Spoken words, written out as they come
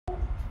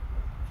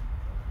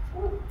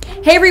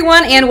Hey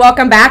everyone, and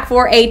welcome back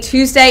for a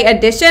Tuesday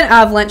edition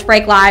of Lunch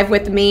Break Live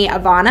with me,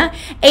 Ivana.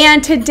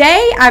 And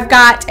today I've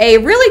got a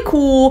really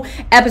cool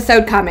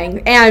episode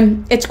coming,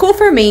 and it's cool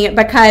for me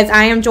because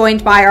I am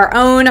joined by our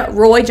own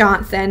Roy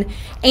Johnson.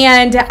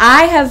 And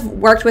I have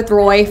worked with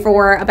Roy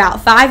for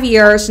about 5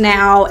 years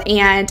now,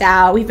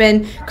 and we've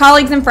been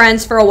colleagues and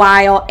friends for a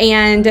while.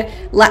 And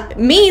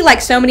me, like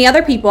so many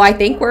other people, I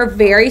think, were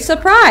very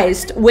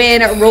surprised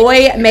when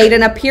Roy made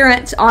an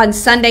appearance on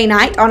Sunday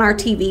night on our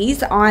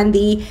TVs on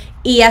the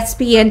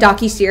ESPN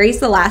docuseries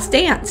The Last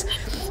Dance.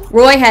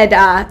 Roy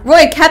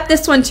kept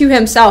this one to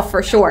himself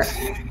for sure.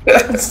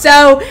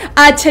 So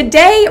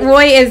today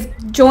Roy is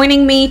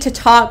joining me to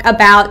talk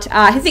about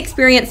his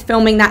experience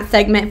filming that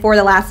segment for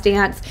The Last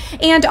Dance,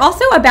 and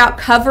also about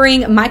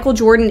covering Michael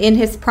Jordan in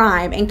his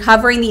prime and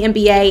covering the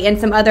NBA and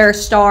some other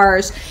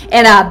stars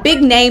and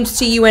big names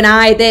to you and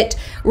I that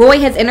Roy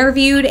has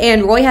interviewed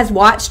and Roy has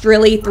watched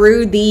really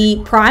through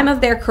the prime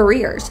of their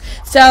careers.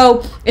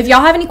 So if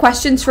y'all have any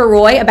questions for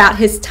Roy about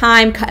his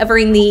time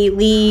covering the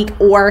league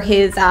or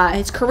his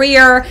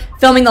career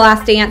filming The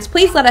Last Dance,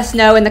 please let us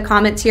know in the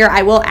comments here.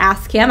 I will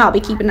ask him. I'll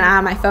be keeping an eye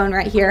on my phone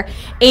right here.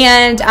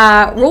 And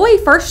Roy,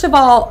 first of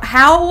all,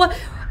 how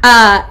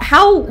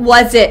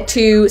was it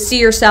to see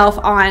yourself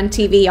on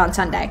TV on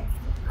Sunday?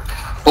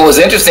 What was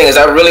interesting is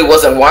I really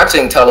wasn't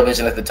watching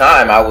television at the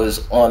time. I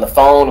was on the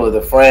phone with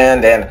a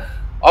friend, and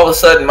all of a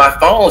sudden my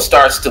phone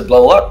starts to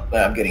blow up.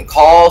 I'm getting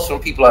calls from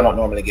people I don't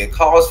normally get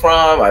calls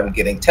from. I'm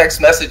getting text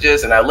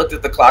messages, and I looked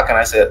at the clock and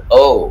I said,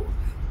 oh,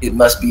 it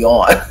must be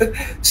on.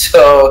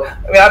 So,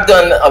 I mean, I've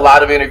done a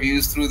lot of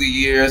interviews through the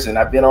years, and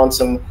I've been on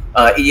some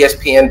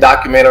ESPN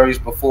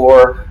documentaries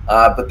before,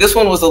 but this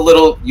one was a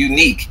little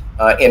unique,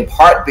 in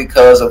part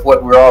because of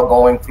what we're all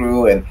going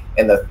through and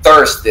the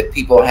thirst that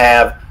people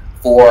have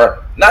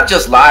for not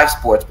just live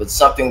sports, but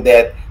something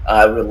that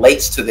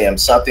relates to them,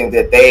 something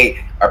that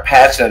they are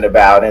passionate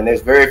about. And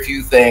there's very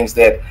few things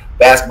that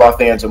basketball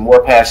fans are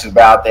more passionate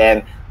about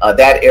than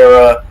that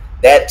era,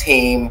 that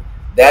team,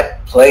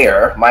 that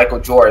player, Michael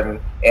Jordan,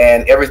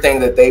 and everything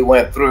that they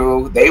went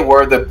through. They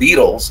were the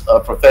Beatles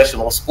of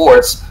professional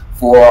sports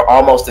for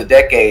almost a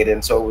decade,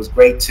 and so it was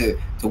great to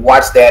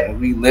watch that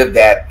and relive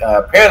that,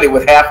 apparently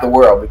with half the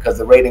world, because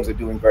the ratings are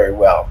doing very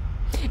well.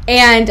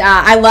 And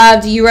I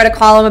loved, you wrote a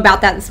column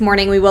about that this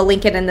morning. We will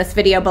link it in this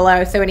video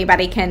below so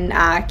anybody can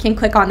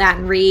click on that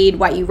and read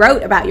what you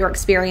wrote about your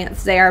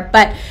experience there.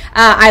 But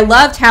I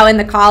loved how in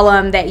the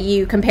column that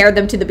you compared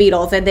them to the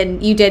Beatles, and then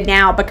you did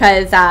now,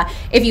 because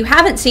if you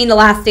haven't seen The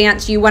Last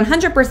Dance, you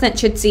 100%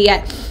 should see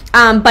it.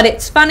 But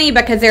it's funny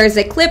because there's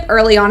a clip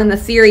early on in the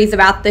series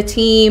about the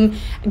team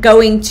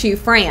going to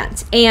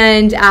France,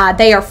 and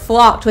they are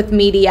flocked with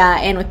media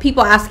and with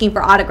people asking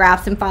for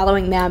autographs and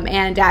following them.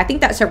 And I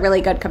think that's a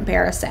really good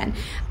comparison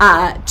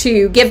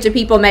to give to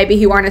people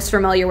maybe who aren't as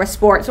familiar with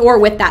sports or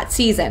with that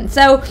season.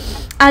 So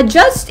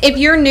just if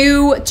you're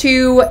new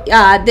to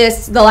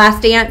The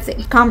Last Dance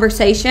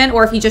conversation,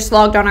 or if you just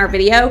logged on our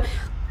video,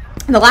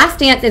 The Last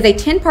Dance is a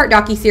 10-part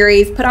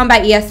docuseries put on by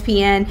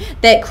ESPN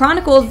that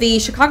chronicles the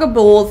Chicago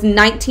Bulls'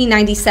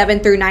 1997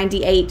 through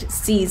 98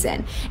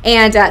 season.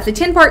 And it's a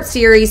 10-part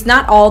series.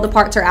 Not all the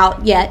parts are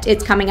out yet.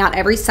 It's coming out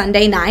every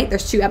Sunday night.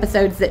 There's 2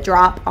 episodes that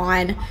drop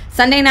on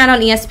Sunday night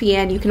on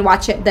ESPN. You can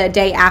watch it the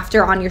day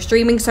after on your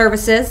streaming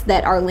services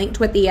that are linked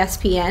with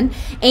ESPN.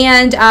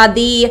 And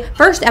the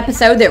first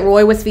episode that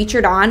Roy was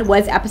featured on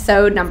was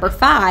episode number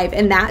 5,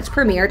 and that's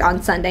premiered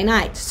on Sunday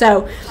night.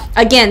 So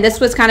again, this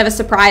was kind of a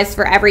surprise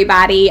for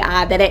everybody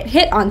that it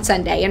hit on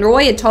Sunday. And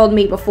Roy had told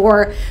me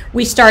before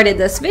we started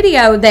this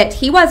video that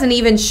he wasn't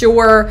even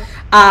sure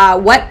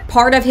what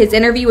part of his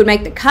interview would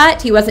make the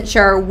cut. He wasn't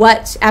sure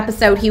what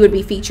episode he would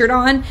be featured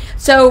on.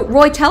 So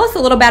Roy, tell us a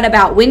little bit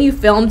about when you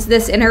filmed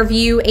this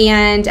interview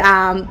and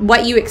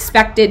what you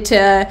expected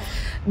to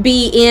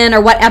be in,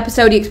 or what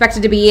episode you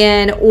expected to be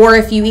in, or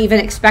if you even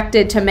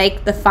expected to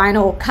make the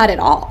final cut at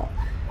all.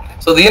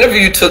 So the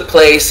interview took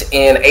place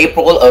in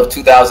April of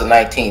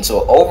 2019,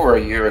 so over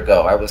a year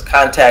ago. I was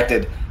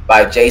contacted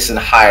by Jason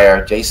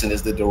Heyer. Jason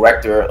is the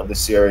director of the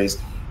series,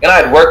 and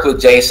I had worked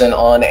with Jason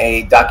on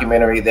a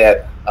documentary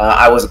that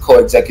I was a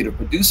co-executive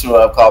producer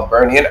of called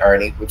Bernie and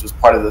Ernie, which was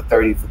part of the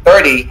 30 for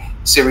 30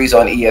 series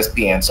on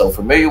ESPN. So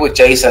familiar with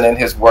Jason and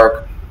his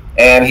work,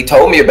 and he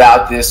told me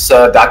about this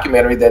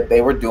documentary that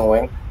they were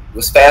doing. It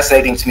was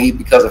fascinating to me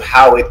because of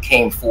how it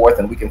came forth,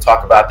 and we can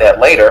talk about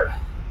that later.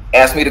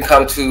 Asked me to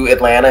come to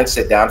Atlanta and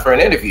sit down for an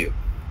interview.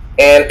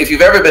 And if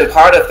you've ever been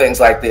part of things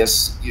like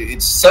this,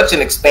 it's such an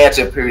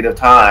expansive period of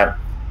time.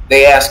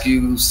 They ask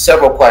you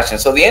several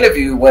questions. So the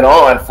interview went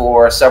on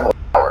for several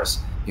hours.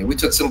 We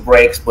took some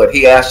breaks, but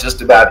he asked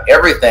just about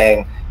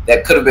everything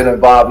that could have been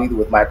involved either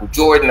with Michael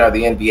Jordan or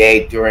the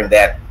NBA during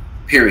that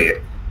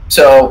period.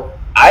 So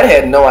I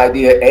had no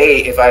idea,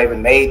 A, if I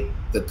even made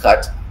the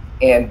cut,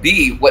 and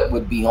B, what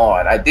would be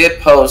on. I did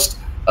post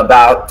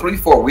about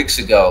 3-4 weeks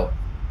ago,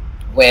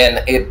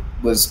 when it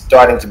was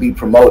starting to be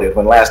promoted,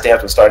 when Last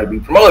Dance was starting to be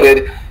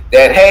promoted,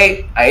 that,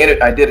 hey,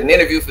 I did an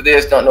interview for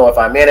this, don't know if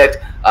I'm in it,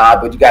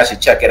 but you guys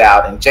should check it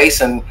out. And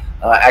Jason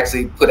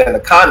actually put in the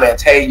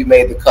comments, hey, you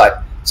made the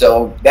cut.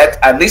 So that,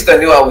 at least I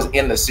knew I was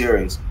in the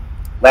series.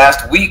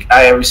 Last week,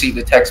 I received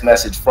a text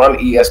message from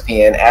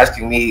ESPN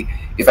asking me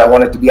if I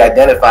wanted to be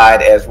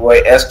identified as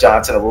Roy S.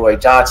 Johnson or Roy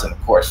Johnson.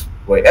 Of course,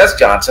 Roy S.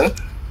 Johnson.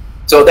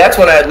 So that's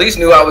when I at least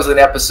knew I was in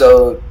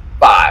episode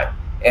 5.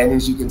 And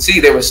as you can see,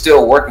 they were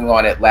still working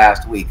on it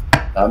last week.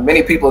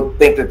 Many people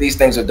think that these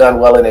things are done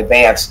well in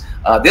advance.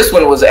 This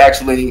one was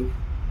actually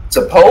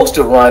supposed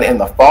to run in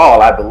the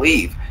fall, I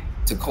believe,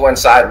 to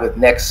coincide with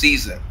next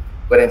season.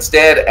 But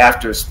instead,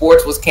 after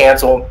sports was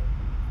canceled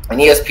and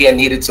ESPN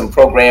needed some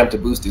program to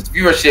boost its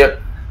viewership,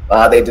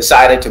 they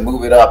decided to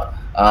move it up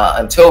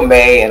until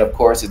May. And of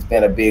course, it's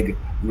been a big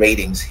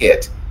ratings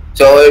hit.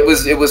 So it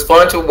was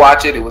fun to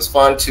watch it. It was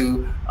fun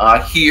to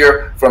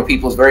hear from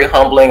people. It's very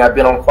humbling. I've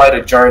been on quite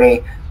a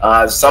journey.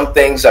 Some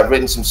things, I've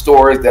written some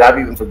stories that I've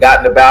even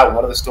forgotten about.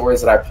 One of the stories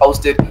that I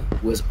posted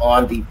was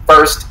on the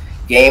first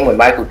game when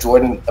Michael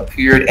Jordan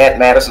appeared at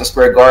Madison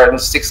Square Garden,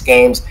 6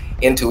 games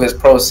into his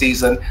pro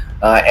season.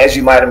 As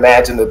you might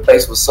imagine, the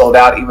place was sold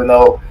out, even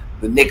though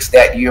the Knicks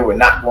that year were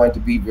not going to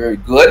be very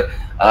good.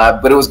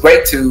 But it was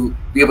great to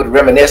be able to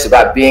reminisce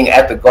about being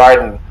at the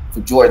Garden for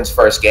Jordan's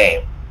first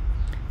game.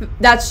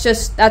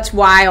 That's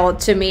wild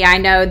to me. I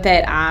know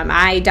that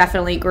I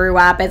definitely grew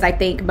up, as I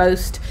think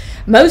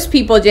most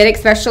people did,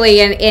 especially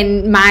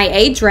in my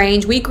age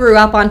range. We grew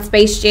up on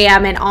Space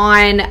Jam and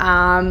on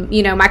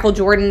Michael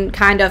Jordan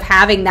kind of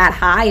having that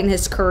high in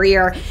his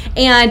career.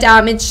 And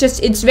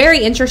it's very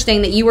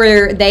interesting that you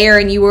were there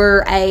and you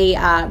were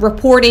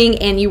reporting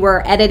and you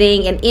were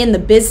editing and in the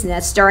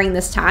business during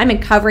this time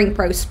and covering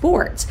pro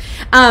sports.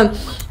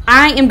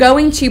 I am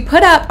going to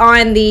put up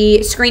on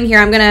the screen here,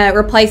 I'm going to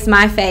replace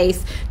my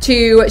face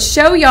to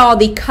show y'all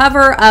the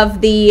cover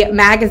of the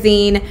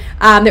magazine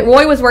that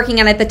Roy was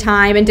working on at the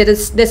time and did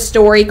this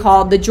story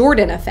called The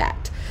Jordan Effect.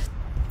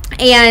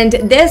 And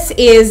this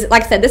is,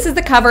 like I said, this is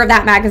the cover of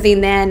that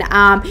magazine then.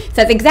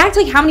 Says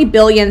exactly how many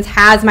billions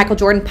has Michael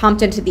Jordan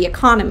pumped into the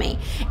economy.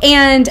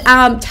 And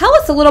tell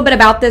us a little bit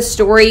about this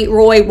story,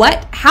 Roy,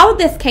 how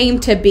this came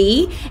to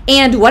be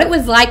and what it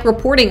was like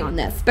reporting on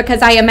this.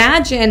 Because I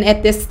imagine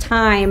at this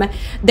time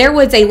there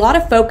was a lot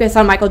of focus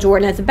on Michael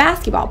Jordan as a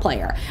basketball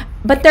player.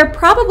 But there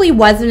probably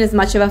wasn't as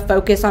much of a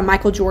focus on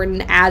Michael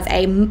Jordan as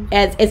a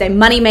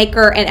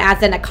moneymaker and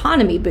as an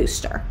economy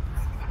booster.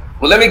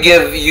 Well, let me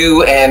give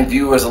you and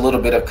viewers a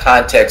little bit of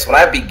context. When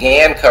I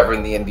began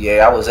covering the NBA,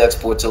 I was at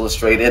Sports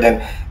Illustrated,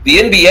 and the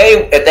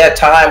NBA at that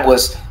time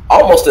was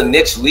almost a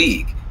niche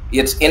league.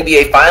 Its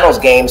NBA Finals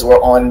games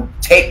were on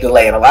tape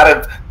delay, and a lot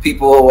of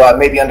people,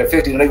 maybe under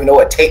 50, don't even know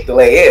what tape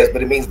delay is,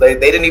 but it means they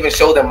didn't even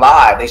show them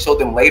live. They showed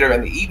them later in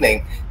the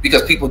evening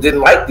because people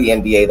didn't like the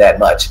NBA that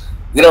much.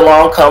 Then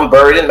along come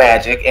Bird and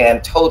Magic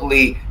and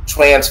totally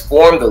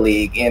transformed the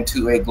league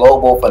into a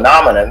global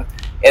phenomenon.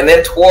 And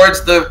then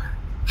towards the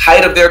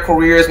height of their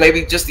careers,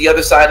 maybe just the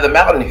other side of the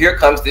mountain, here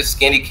comes this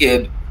skinny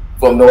kid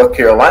from North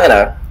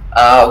Carolina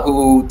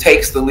who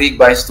takes the league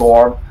by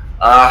storm,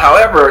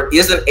 however,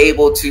 isn't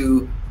able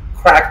to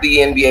crack the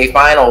NBA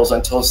Finals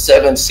until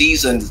 7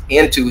 seasons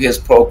into his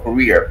pro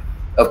career.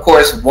 Of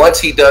course,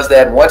 once he does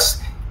that,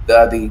 once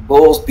the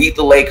Bulls beat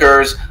the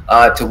Lakers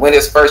to win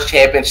his first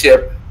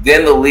championship,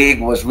 then the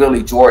league was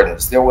really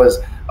Jordan's. There was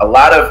a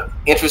lot of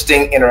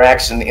interesting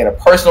interaction,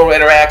 interpersonal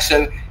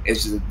interaction.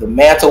 The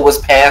mantle was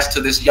passed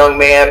to this young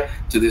man,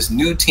 to this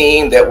new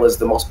team that was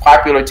the most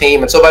popular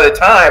team. And so by the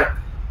time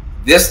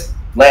this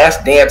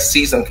Last Dance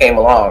season came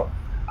along,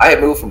 I had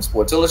moved from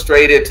Sports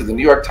Illustrated to the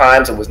New York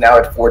Times and was now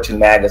at Fortune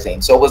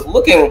magazine. So I was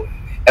looking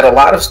at a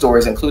lot of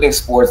stories, including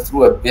sports,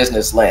 through a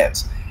business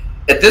lens.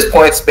 At this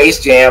point,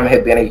 Space Jam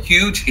had been a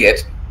huge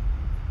hit.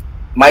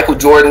 Michael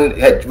Jordan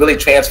had really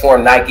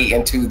transformed Nike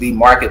into the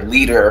market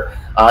leader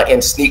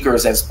in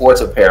sneakers and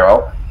sports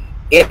apparel.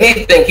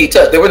 Anything he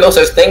touched, there were no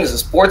such things as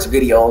sports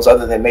videos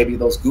other than maybe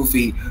those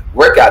goofy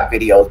workout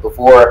videos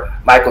before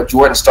Michael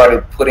Jordan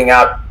started putting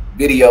out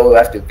video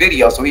after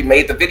video. So he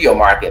made the video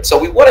market. So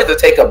we wanted to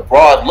take a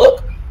broad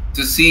look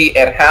to see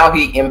at how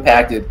he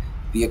impacted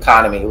the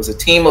economy. It was a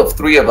team of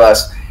 3 of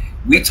us.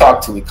 We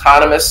talked to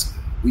economists,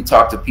 we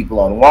talked to people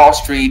on Wall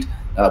Street,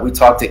 we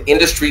talked to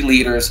industry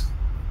leaders,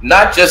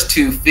 not just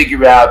to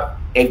figure out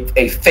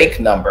a fake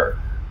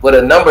number, but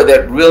a number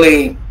that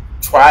really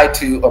tried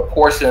to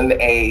apportion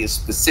a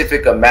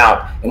specific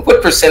amount and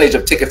what percentage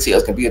of ticket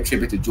sales can be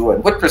attributed to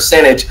Jordan, what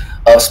percentage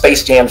of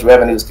Space Jam's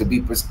revenues could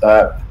be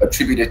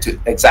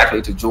attributed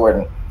exactly to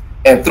Jordan.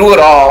 And through it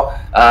all,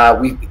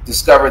 we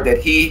discovered that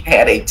he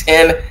had a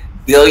 $10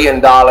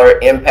 billion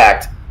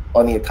impact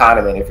on the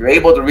economy. And if you're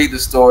able to read the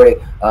story,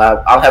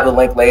 I'll have the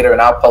link later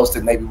and I'll post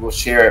it, maybe we'll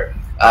share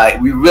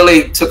it. We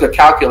really took a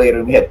calculator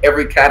and we had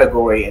every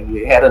category and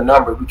we had a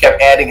number. We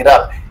kept adding it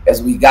up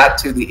as we got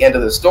to the end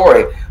of the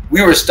story.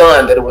 We were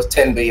stunned that it was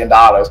 $10 billion.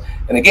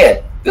 And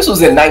again, this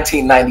was in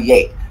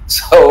 1998.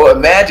 So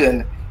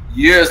imagine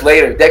years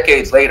later,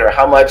 decades later,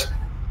 how much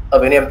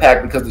of an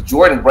impact, because the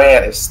Jordan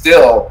brand is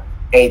still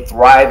a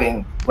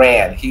thriving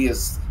brand. He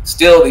is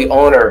still the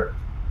owner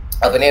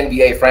of an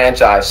NBA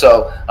franchise.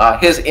 So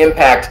his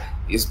impact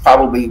is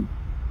probably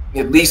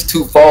at least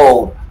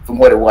twofold from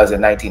what it was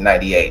in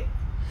 1998.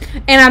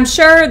 And I'm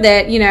sure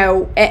that, you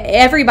know,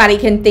 everybody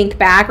can think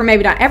back, or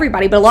maybe not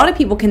everybody, but a lot of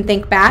people can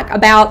think back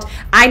about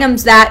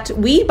items that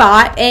we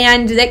bought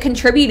and that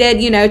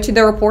contributed, you know, to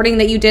the reporting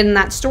that you did in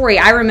that story.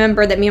 I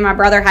remember that me and my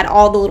brother had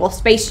all the little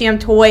Space Jam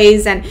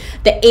toys and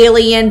the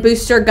alien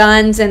booster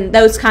guns and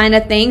those kind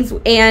of things.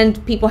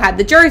 And people had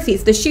the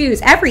jerseys, the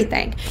shoes,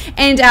 everything.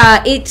 And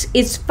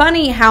it's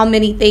funny how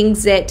many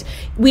things that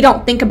we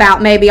don't think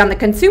about maybe on the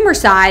consumer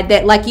side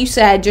that, like you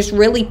said, just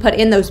really put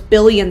in those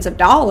billions of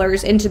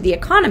dollars into the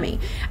economy.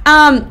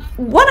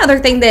 One other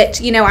thing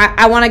that, you know,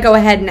 I want to go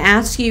ahead and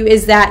ask you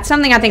is that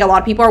something I think a lot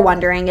of people are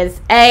wondering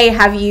is, A,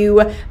 have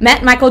you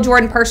met Michael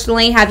Jordan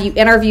personally? Have you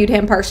interviewed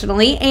him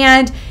personally?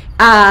 And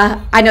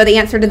I know the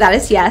answer to that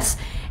is yes.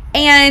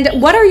 And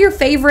what are your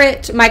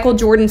favorite Michael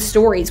Jordan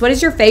stories? What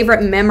is your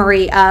favorite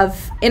memory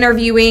of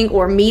interviewing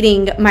or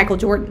meeting Michael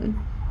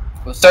Jordan?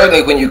 Well,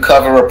 certainly when you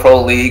cover a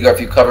pro league, or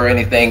if you cover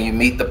anything, you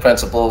meet the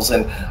principals,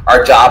 and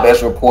our job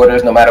as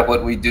reporters, no matter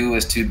what we do,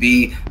 is to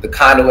be the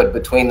conduit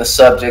between the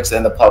subjects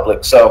and the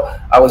public. So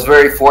I was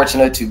very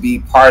fortunate to be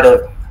part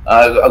of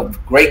a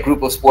great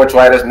group of sports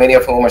writers, many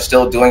of whom are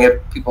still doing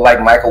it. People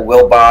like Michael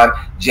Wilbon,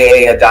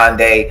 J.A.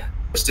 Adande,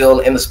 are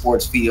still in the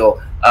sports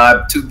field.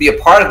 To be a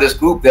part of this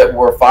group that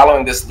were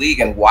following this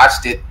league and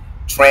watched it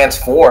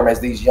transform as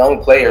these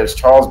young players,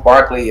 Charles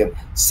Barkley and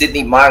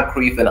Sidney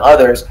Moncrief and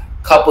others,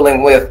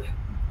 coupling with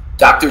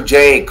Dr.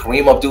 J,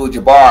 Kareem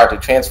Abdul-Jabbar, to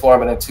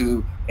transform it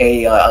into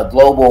a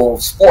global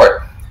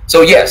sport.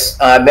 So yes,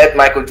 I met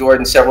Michael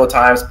Jordan several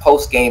times,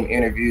 post-game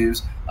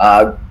interviews,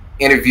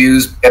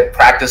 interviews at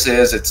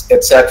practices,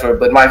 etc.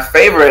 But my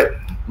favorite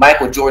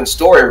Michael Jordan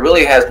story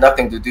really has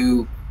nothing to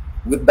do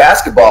with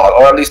basketball,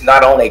 or at least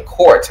not on a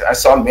court. I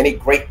saw many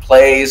great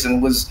plays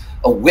and was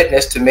a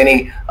witness to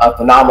many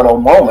phenomenal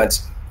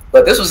moments.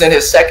 But this was in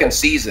his second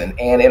season,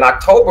 and in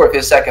October of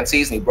his second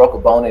season, he broke a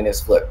bone in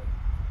his foot,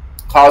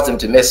 caused him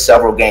to miss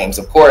several games.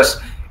 Of course,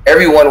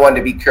 everyone wanted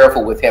to be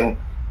careful with him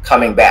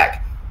coming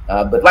back.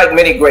 But like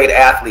many great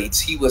athletes,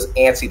 he was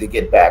antsy to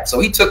get back. So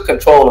he took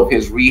control of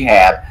his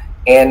rehab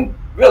and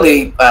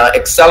really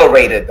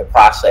accelerated the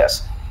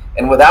process.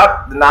 And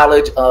without the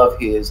knowledge of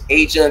his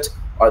agent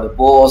or the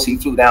Bulls, he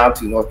flew down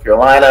to North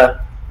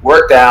Carolina,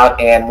 worked out,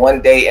 and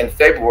one day in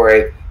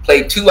February,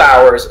 played 2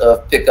 hours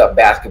of pickup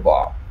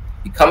basketball.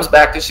 He comes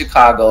back to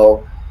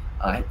Chicago,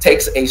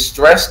 takes a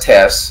stress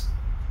test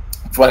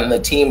from the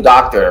team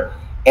doctor,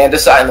 and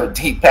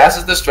he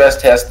passes the stress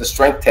test, the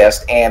strength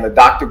test, and the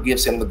doctor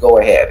gives him the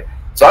go-ahead.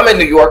 So I'm in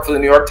New York for the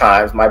New York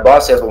Times. My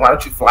boss says, well, why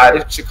don't you fly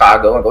to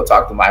Chicago and go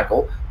talk to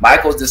Michael?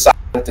 Michael's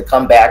deciding to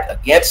come back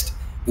against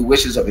the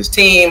wishes of his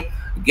team,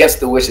 against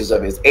the wishes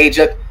of his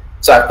agent.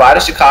 So I fly to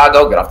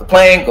Chicago, get off the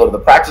plane, go to the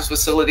practice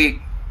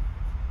facility.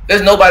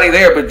 There's nobody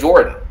there but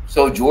Jordan.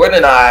 So Jordan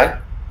and I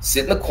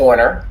sit in the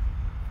corner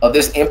of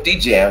this empty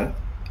gym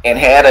and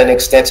had an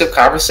extensive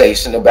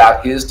conversation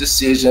about his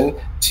decision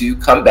to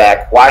come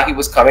back, why he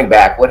was coming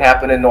back, what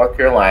happened in North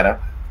Carolina.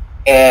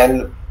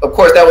 And of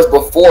course, that was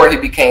before he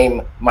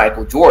became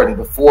Michael Jordan,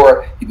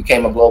 before he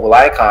became a global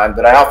icon.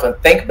 But I often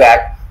think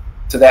back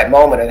to that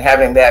moment and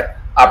having that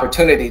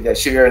opportunity to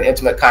share an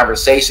intimate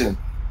conversation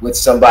with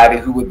somebody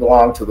who would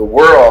belong to the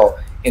world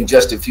in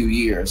just a few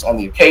years, on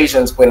the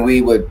occasions when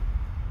we would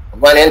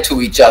run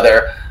into each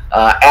other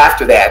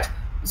after that,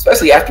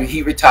 especially after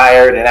he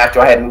retired and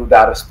after I had moved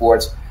out of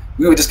sports.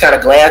 We would just kind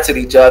of glance at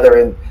each other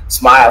and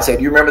smile, say,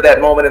 do you remember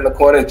that moment in the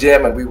corner of the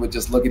gym? And we would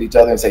just look at each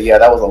other and say, yeah,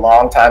 that was a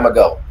long time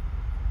ago.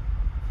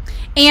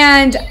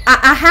 And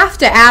I have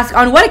to ask,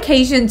 on what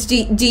occasions do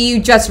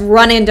you just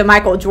run into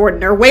Michael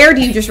Jordan, or where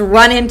do you just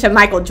run into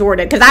Michael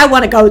Jordan? Because I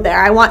want to go there.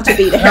 I want to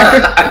be there.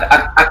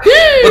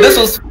 Well, this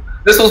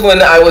was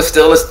when I was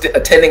still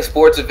attending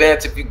sports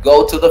events. If you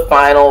go to the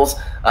finals,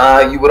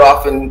 you would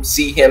often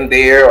see him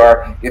there,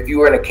 or if you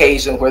were an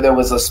occasion where there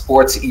was a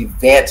sports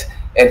event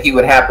and he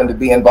would happen to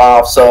be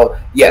involved. So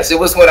yes, it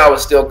was when I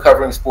was still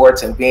covering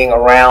sports and being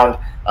around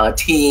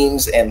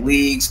teams and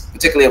leagues,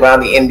 particularly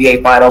around the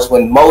NBA finals,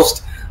 when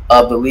most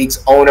of the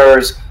league's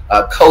owners,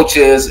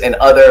 coaches, and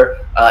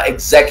other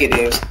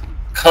executives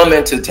come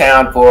into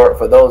town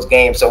for those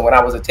games. So when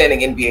I was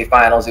attending NBA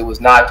finals, it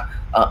was not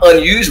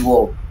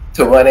unusual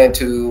to run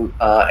into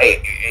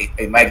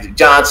a Mike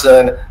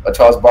Johnson, or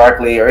Charles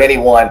Barkley, or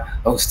anyone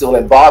who's still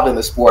involved in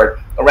the sport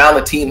around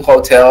the team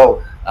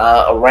hotel,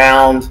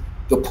 around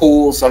the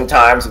pool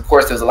sometimes. Of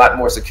course, there's a lot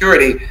more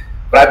security,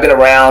 but I've been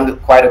around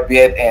quite a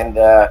bit and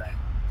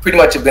pretty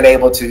much have been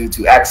able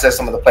to access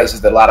some of the places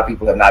that a lot of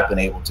people have not been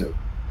able to.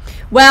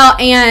 Well,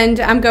 and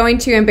I'm going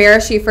to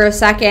embarrass you for a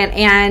second,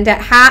 and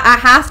I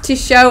have to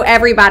show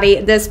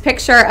everybody this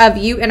picture of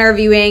you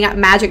interviewing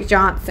Magic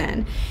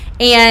Johnson.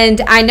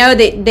 And I know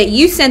that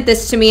you sent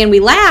this to me and we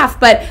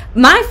laughed, but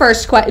my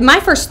first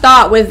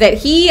thought was that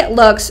he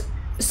looks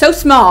so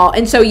small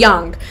and so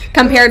young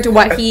compared to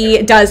what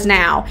he does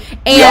now.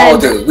 And we all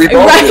do. We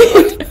both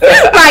do.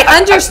 Right,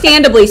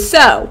 understandably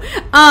so.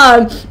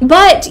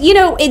 But, you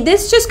know,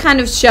 this just kind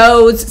of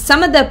shows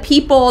some of the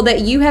people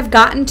that you have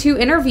gotten to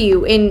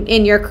interview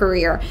in your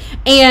career.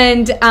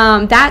 And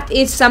that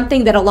is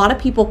something that a lot of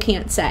people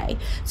can't say.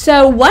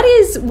 So what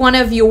is one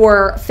of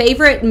your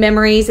favorite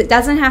memories? It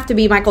doesn't have to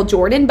be Michael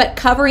Jordan, but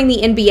covering the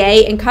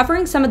NBA and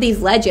covering some of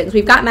these legends.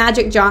 We've got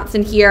Magic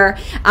Johnson here.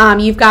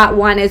 You've got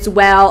one as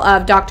well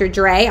of Dr.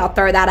 Dre. I'll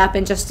throw that up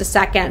in just a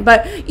second.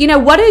 But, you know,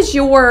 what is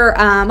your,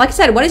 like I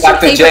said, what is your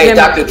favorite memory?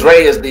 Dr.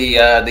 Dre is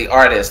the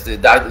artist.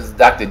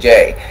 Dr.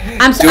 J.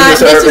 I'm sorry.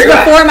 This is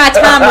before my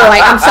time, Roy.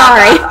 I'm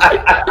sorry.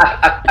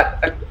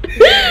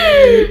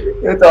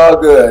 It's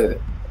all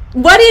good.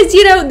 What is,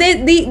 you know,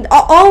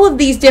 all of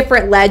these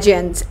different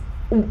legends?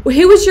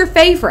 Who was your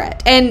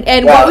favorite,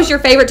 and what was your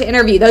favorite to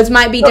interview? Those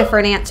might be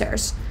different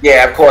answers.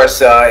 Yeah, of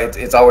course.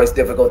 It's always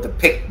difficult to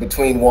pick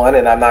between one,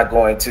 and I'm not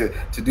going to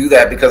do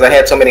that because I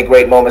had so many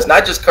great moments.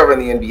 Not just covering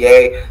the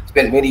NBA,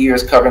 spent many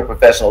years covering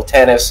professional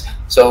tennis,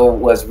 so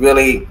was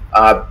really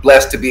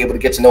blessed to be able to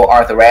get to know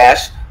Arthur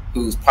Ashe,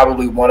 who's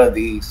probably one of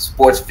the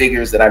sports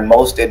figures that I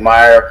most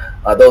admire.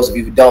 Those of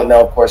you who don't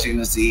know, of course,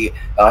 he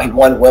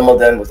won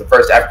Wimbledon, was the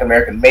first African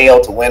American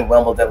male to win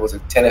Wimbledon, was a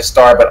tennis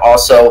star, but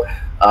also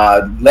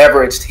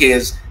leveraged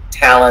his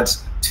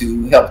talents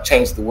to help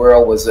change the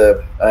world, was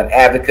an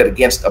advocate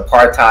against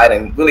apartheid,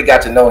 and really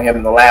got to know him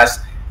in the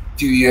last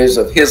few years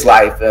of his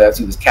life as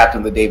he was captain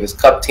of the Davis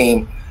Cup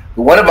team.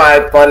 But one of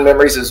my fun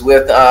memories is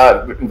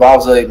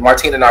involves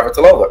Martina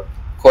Navratilova,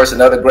 of course,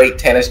 another great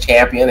tennis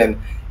champion. And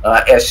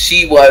as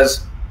she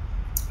was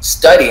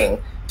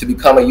studying to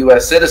become a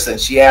U.S. citizen,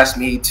 she asked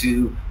me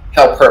to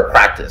help her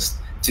practice,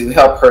 to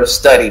help her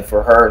study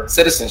for her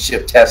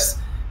citizenship tests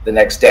the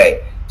next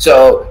day.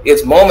 So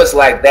it's moments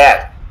like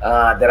that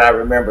that I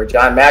remember.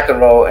 John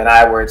McEnroe and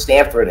I were at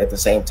Stanford at the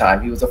same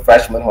time. He was a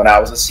freshman when I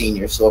was a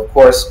senior. So, of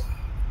course,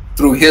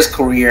 through his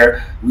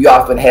career, we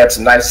often had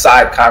some nice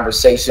side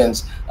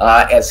conversations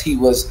as he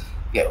was,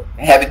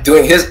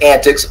 doing his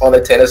antics on the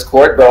tennis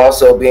court, but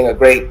also being a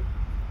great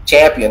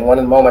champion. One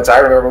of the moments I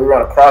remember, we were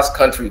on a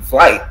cross-country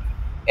flight,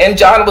 and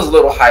John was a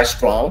little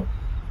high-strung.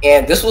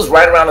 And this was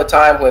right around the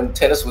time when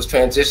tennis was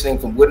transitioning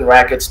from wooden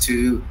rackets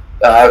to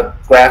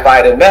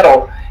graphite and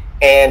metal.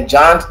 And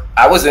John,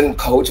 I was in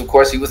coach, of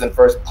course, he was in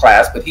first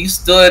class, but he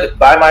stood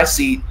by my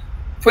seat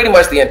pretty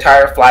much the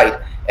entire flight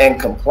and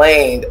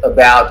complained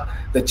about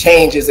the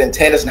changes in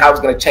tennis and how it was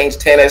going to change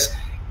tennis.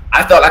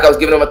 I felt like I was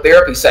giving him a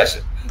therapy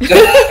session.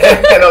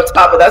 And on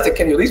top of that, I said,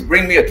 can you at least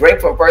bring me a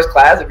drink from first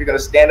class if you're going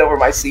to stand over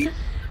my seat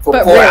for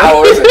 4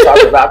 hours and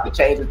talk about the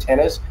change of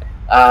tennis?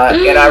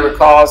 And I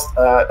recall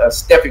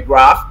Steffi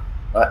Graf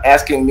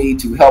asking me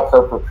to help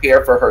her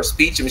prepare for her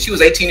speech. I mean, she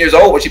was 18 years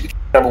old when she became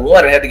 #1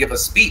 and had to give a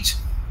speech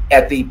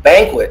at the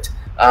banquet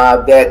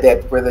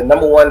that where the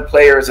 #1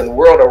 players in the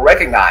world are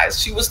recognized.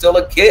 She was still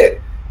a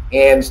kid.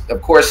 And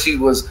of course, she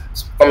was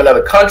from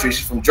another country.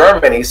 She's from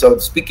Germany. So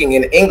speaking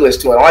in English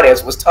to an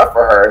audience was tough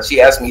for her. And she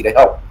asked me to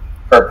help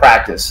her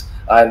practice.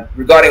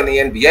 Regarding the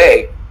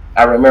NBA,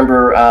 I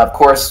remember, of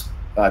course,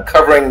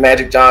 covering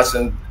Magic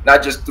Johnson,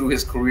 not just through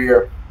his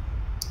career,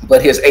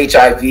 but his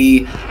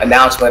HIV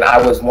announcement.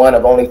 I was one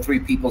of only 3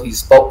 people he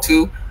spoke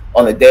to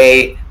on the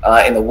day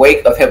in the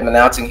wake of him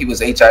announcing he was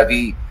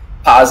HIV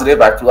positive.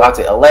 I flew out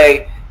to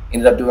LA,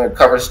 ended up doing a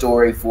cover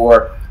story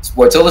for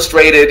Sports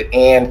Illustrated,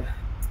 and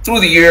through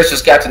the years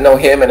just got to know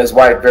him and his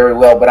wife very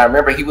well. But I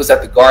remember he was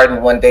at the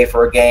Garden one day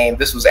for a game.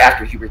 This was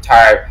after he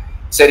retired.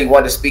 Said he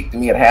wanted to speak to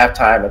me at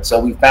halftime, and so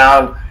we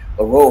found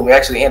a room. We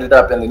actually ended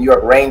up in the New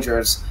York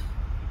Rangers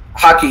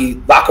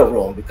hockey locker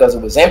room because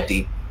it was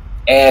empty,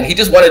 and he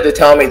just wanted to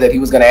tell me that he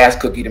was going to ask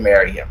Cookie to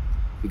marry him,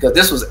 because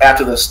this was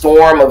after the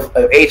storm of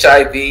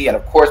HIV, and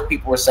of course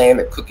people were saying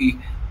that Cookie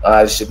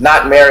should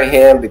not marry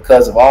him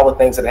because of all the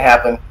things that had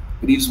happened.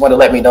 But he just wanted to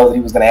let me know that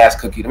he was going to ask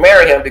Cookie to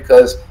marry him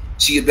because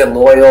she had been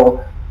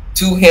loyal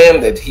to him,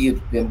 that he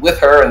had been with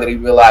her, and that he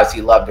realized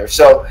he loved her.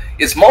 So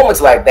it's moments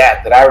like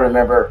that that I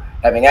remember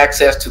having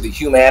access to the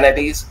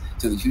humanities,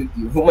 to the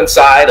human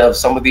side of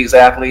some of these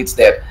athletes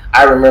that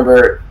I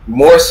remember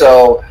more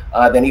so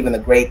than even the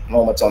great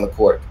moments on the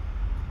court.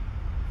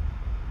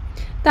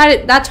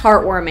 That's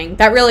heartwarming.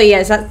 That really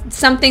is. That's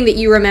something that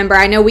you remember.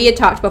 I know we had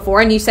talked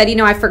before, and you said,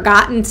 I've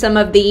forgotten some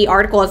of the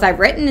articles I've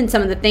written and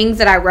some of the things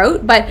that I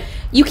wrote, but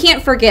you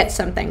can't forget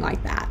something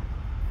like that.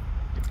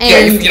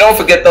 And you don't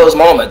forget those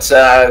moments.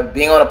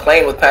 Being on a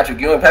plane with Patrick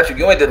Ewing. Patrick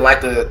Ewing didn't like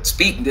to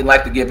speak and didn't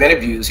like to give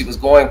interviews. He was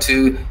going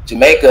to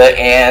Jamaica,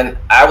 and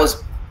I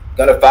was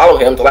going to follow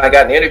him until I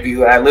got an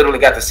interview, and I literally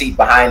got the seat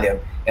behind him,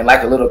 and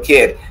like a little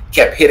kid,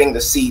 kept hitting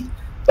the seat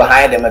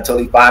behind him until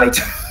he finally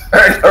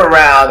turned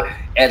around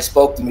and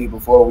spoke to me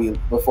before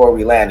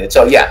we landed.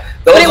 So yeah,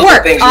 those are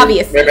the things.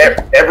 Obviously,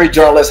 every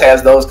journalist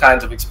has those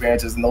kinds of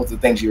experiences, and those are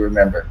the things you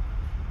remember.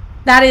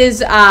 That is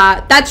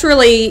that's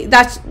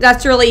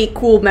really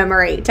cool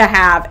memory to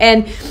have.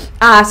 And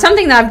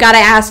something that I've got to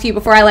ask you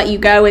before I let you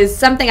go is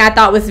something I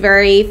thought was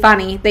very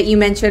funny that you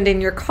mentioned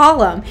in your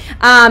column.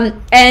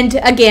 And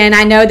again,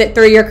 I know that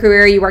through your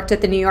career you worked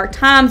at the New York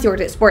Times, you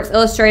worked at Sports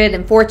Illustrated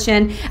and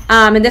Fortune,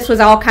 and this was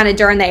all kind of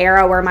during the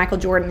era where Michael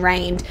Jordan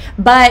reigned.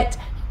 But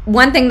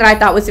one thing that I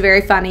thought was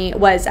very funny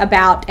was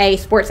about a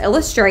Sports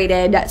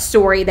Illustrated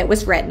story that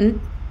was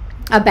written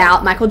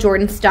about Michael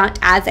Jordan's stunt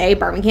as a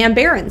Birmingham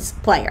Barons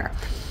player.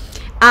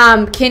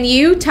 Can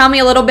you tell me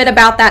a little bit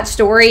about that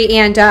story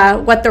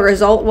and what the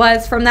result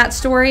was from that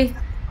story?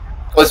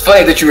 Well, it's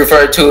funny that you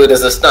referred to it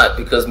as a stunt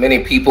because many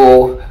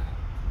people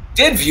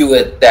did view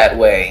it that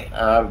way.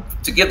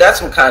 To give that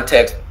some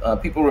context,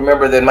 people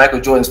remember that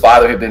Michael Jordan's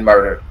father had been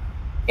murdered,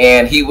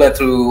 and he went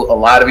through a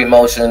lot of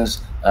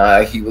emotions.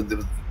 There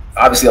was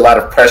obviously a lot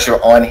of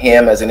pressure on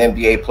him as an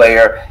NBA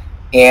player.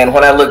 And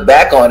when I look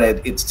back on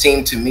it, it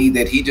seemed to me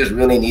that he just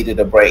really needed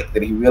a break,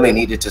 that he really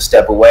needed to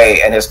step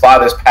away. And his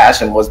father's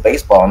passion was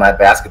baseball, not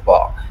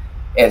basketball.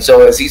 And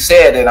so, as he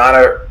said, in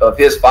honor of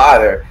his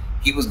father,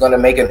 he was going to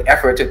make an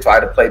effort to try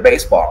to play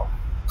baseball.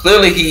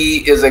 Clearly,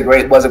 he was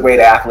a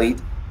great athlete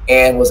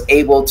and was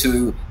able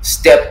to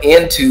step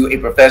into a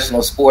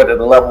professional sport at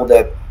a level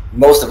that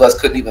most of us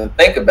couldn't even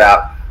think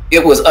about.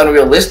 It was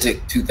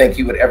unrealistic to think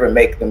he would ever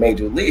make the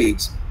major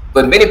leagues.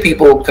 But many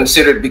people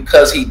considered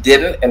because he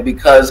didn't and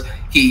because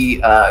he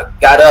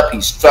got up, he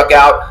struck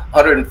out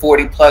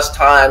 140 plus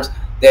times,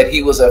 that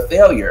he was a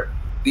failure.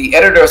 The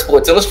editor of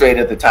Sports Illustrated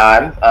at the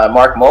time,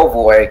 Mark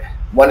Mulvoy,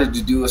 wanted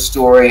to do a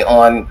story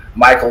on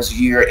Michael's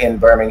year in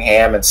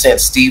Birmingham and sent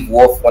Steve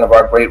Wolf, one of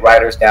our great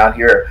writers down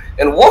here.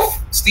 And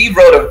Steve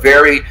wrote a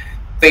very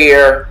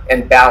fair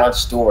and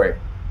balanced story.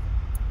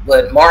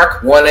 But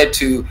Mark wanted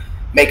to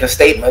make a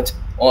statement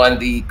on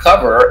the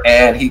cover,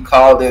 and he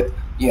called it,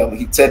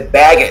 he said,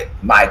 "Bag it,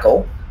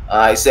 Michael."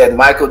 He said,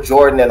 "Michael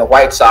Jordan and the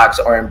White Sox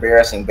are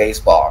embarrassing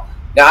baseball."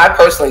 Now, I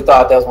personally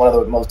thought that was one of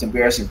the most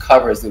embarrassing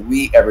covers that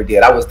we ever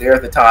did. I was there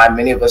at the time.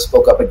 Many of us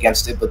spoke up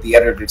against it, but the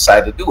editor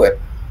decided to do it.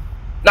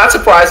 Not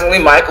surprisingly,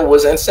 Michael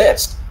was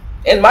incensed.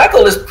 And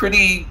Michael is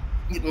pretty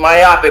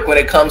myopic when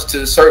it comes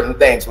to certain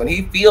things. When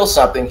he feels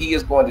something, he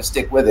is going to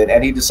stick with it.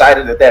 And he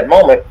decided at that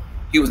moment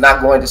he was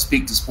not going to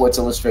speak to Sports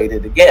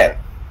Illustrated again.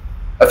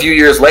 A few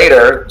years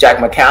later, Jack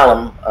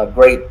McCallum, a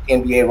great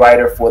NBA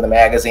writer for the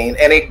magazine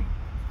and a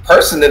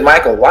person that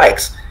Michael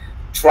likes,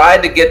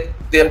 tried to get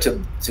them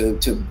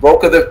to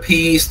broker the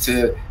piece,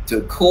 to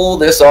cool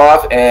this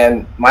off.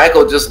 And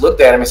Michael just looked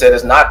at him and said,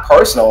 "It's not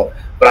personal,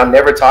 but I'm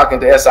never talking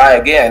to SI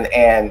again."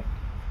 And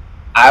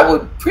I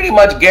would pretty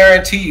much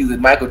guarantee you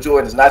that Michael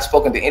Jordan has not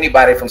spoken to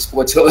anybody from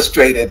Sports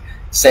Illustrated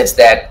since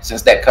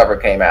that cover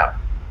came out.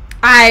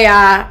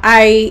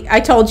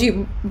 I told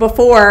you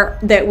before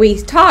that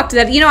we talked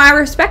that, I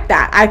respect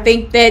that. I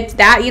think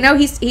that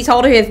he's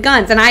holding his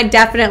guns. And I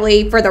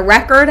definitely, for the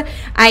record,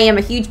 I am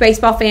a huge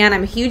baseball fan.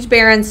 I'm a huge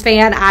Barons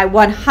fan. I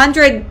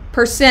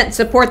 100%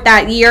 support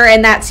that year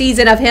and that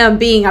season of him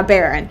being a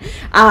Baron.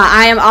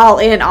 I am all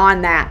in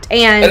on that.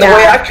 And the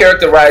way I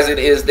characterize it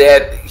is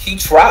that he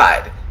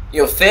tried.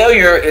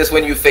 Failure is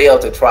when you fail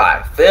to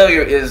try.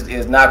 Failure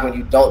is not when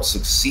you don't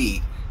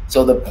succeed.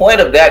 So the point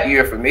of that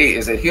year for me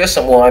is that here's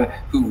someone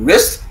who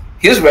risked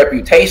his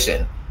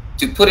reputation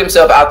to put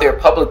himself out there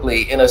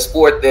publicly in a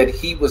sport that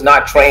he was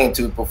not trained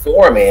to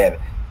perform in,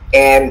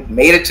 and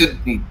made it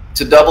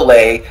to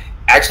Double-A,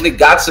 actually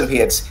got some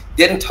hits,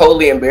 didn't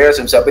totally embarrass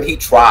himself, but he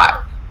tried.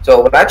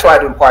 So what I try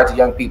to impart to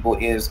young people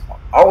is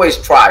always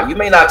try. You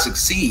may not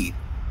succeed,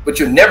 but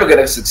you're never going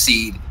to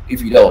succeed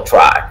if you don't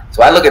try.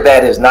 So I look at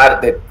that as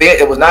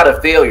it was not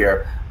a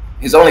failure.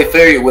 His only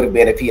failure would have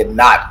been if he had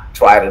not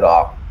tried at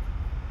all.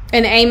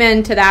 And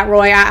amen to that,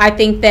 Roy. I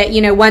think that,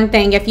 one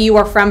thing, if you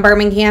are from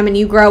Birmingham and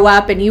you grow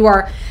up and you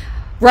are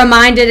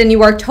reminded and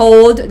you are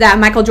told that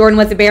Michael Jordan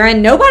was a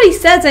Baron, nobody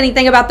says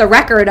anything about the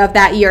record of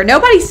that year.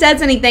 Nobody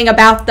says anything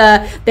about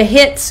the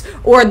hits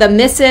or the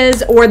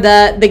misses or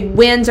the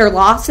wins or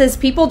losses.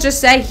 People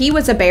just say he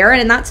was a Baron,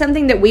 and that's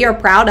something that we are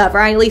proud of, or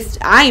at least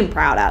I am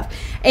proud of.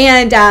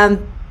 And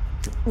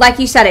like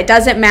you said, it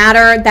doesn't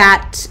matter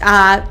that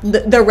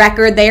the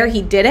record there,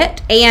 he did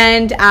it,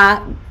 and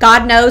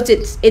God knows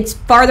it's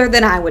farther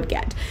than I would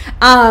get.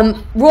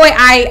 Roy,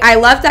 I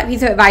love that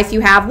piece of advice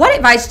you have. What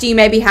advice do you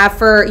maybe have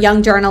for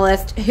young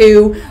journalists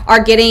who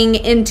are getting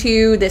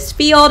into this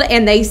field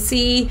and they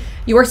see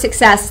your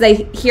success,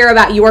 they hear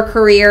about your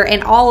career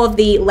and all of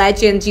the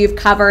legends you've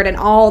covered and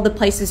all the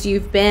places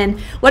you've been?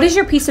 What is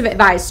your piece of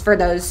advice for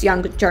those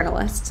young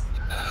journalists?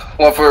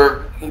 Well,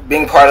 for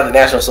being part of the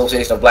National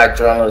Association of Black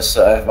Journalists,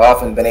 I've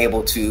often been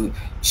able to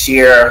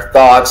share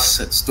thoughts,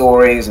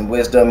 stories, and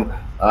wisdom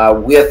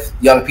with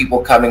young people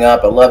coming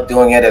up. I love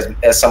doing it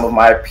as some of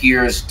my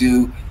peers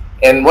do.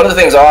 And one of the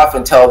things I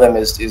often tell them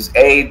is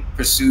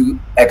pursue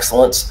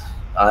excellence.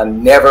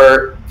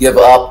 Never give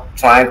up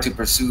trying to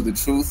pursue the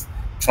truth,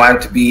 trying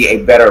to be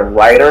a better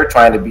writer,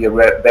 trying to be a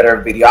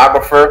better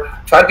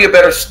videographer, trying to be a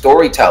better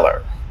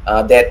storyteller.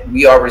 That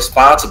we are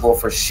responsible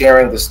for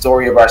sharing the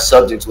story of our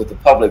subjects with the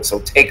public. So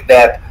take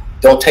that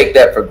don't take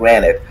that for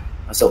granted.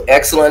 So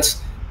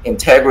excellence,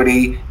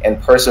 integrity,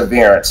 and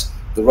perseverance.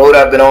 The road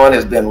I've been on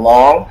has been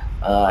long.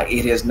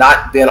 It has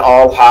not been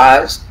all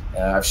highs.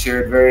 I've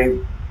shared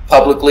very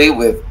publicly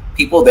with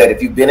people that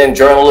if you've been in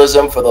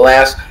journalism for the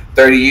last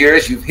 30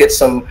 years, you've hit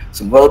some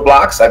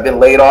roadblocks. I've been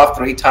laid off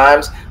 3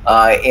 times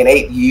in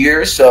 8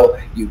 years, so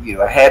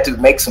I had to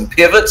make some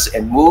pivots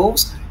and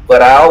moves,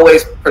 but I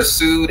always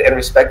pursued and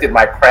respected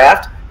my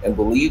craft and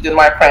believed in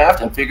my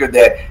craft and figured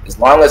that as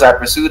long as I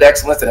pursued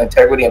excellence and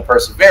integrity and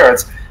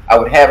perseverance, I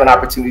would have an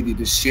opportunity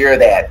to share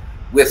that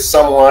with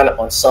someone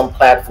on some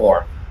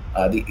platform.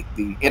 The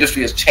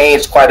industry has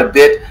changed quite a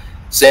bit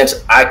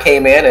since I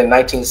came in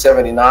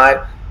 1979,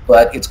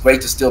 but it's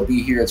great to still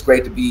be here. It's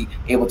great to be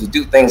able to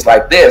do things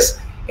like this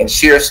and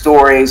share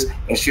stories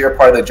and share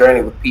part of the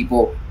journey with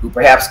people who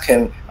perhaps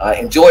can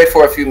enjoy it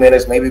for a few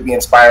minutes, maybe be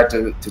inspired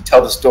to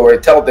tell the story,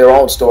 tell their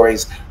own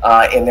stories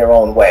in their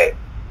own way.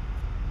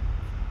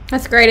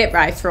 That's great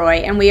advice, Roy.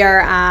 And we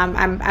are,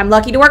 I'm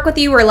lucky to work with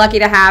you. We're lucky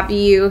to have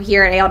you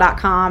here at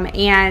AL.com.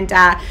 And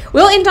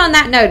we'll end on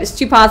that note. It's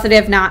too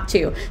positive not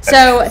to.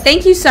 So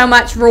thank you so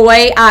much,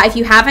 Roy. If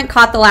you haven't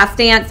caught The Last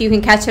Dance, you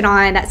can catch it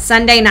on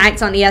Sunday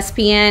nights on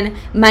ESPN,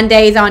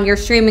 Mondays on your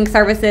streaming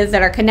services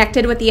that are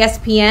connected with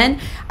ESPN.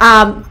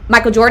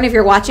 Michael Jordan, if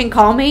you're watching,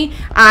 call me.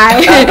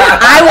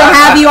 I will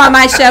have you on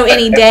my show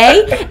any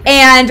day.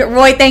 And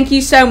Roy, thank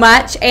you so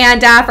much.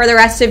 And for the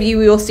rest of you,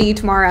 we will see you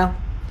tomorrow.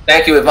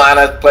 Thank you,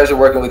 Ivana. Pleasure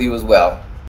working with you as well.